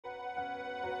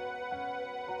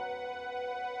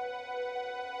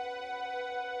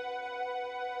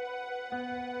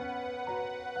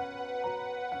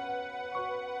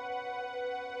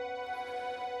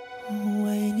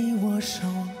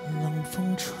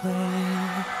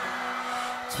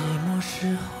寞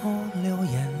时候流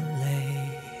眼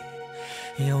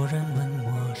泪，有人问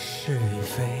我是与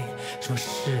非，说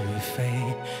是与非，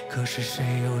可是谁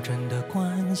又真的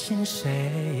关心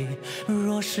谁？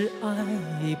若是爱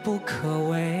已不可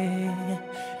为，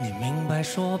你明白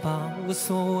说吧，无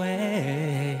所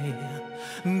谓，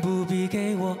不必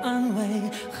给我安慰，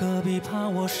何必怕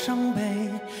我伤悲？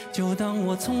就当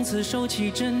我从此收起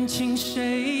真情，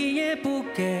谁也不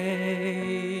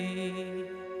给。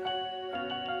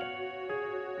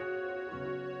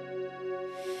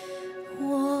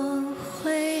我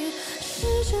会试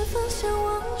着放下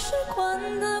往事，管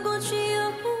它过去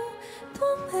有多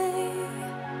美，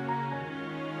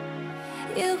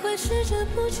也会试着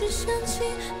不去想起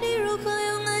你如何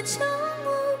用爱将我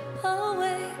包围，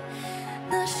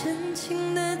那深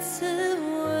情的滋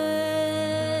味。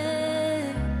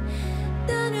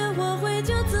但愿我会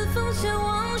就此放下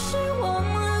往事，忘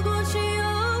了过去有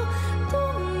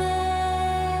多美，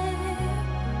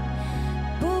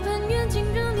不盼缘尽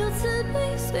仍有慈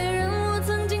悲。虽然我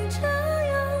曾经这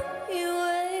样以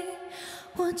为，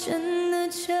我真的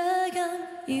这样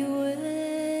以为。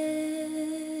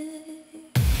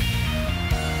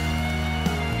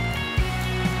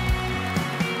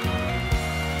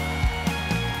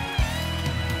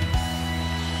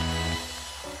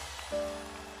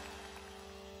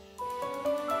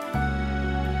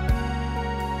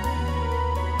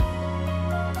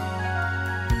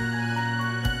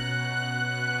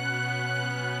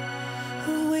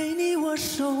我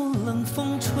受冷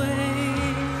风吹，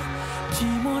寂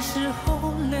寞时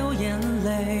候流眼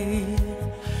泪。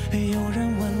有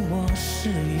人问我是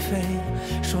与非，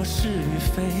说是与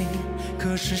非，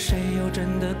可是谁又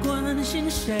真的关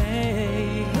心谁？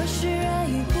或许爱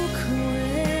已不可为，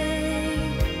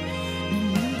你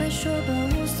明白说吧，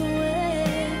无所谓，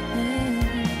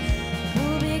不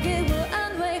必给我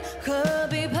安慰，何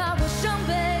必怕我伤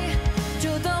悲？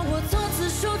就当我从此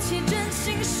收起真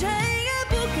心，谁也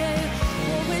不给。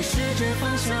我会试着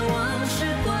放下往事，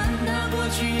管它过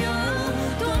去有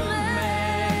多美，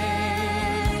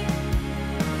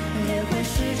也会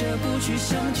试着不去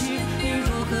想起你如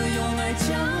何用爱将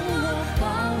我包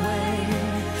围，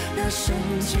那深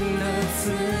情的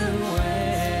滋味。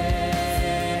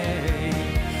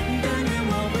但愿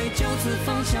我会就此放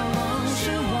下往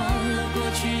事，忘了过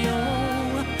去有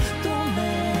多美，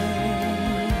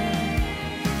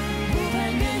不盼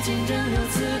缘尽仍有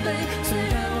慈悲。虽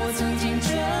然我曾经这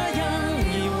样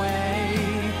以为，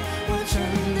我真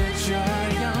的这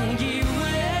样以为。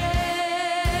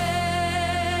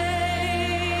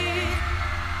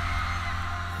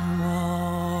我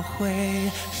会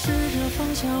试着放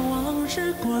下往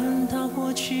事，管它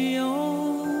过去有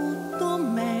多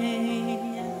美，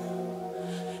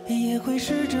也会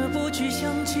试着不去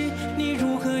想起你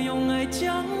如何用爱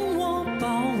将我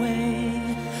包围，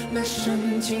那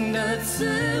深情的滋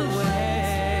味。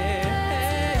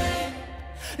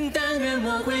但愿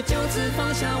我会就此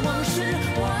放下往事，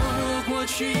忘了过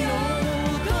去有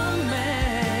多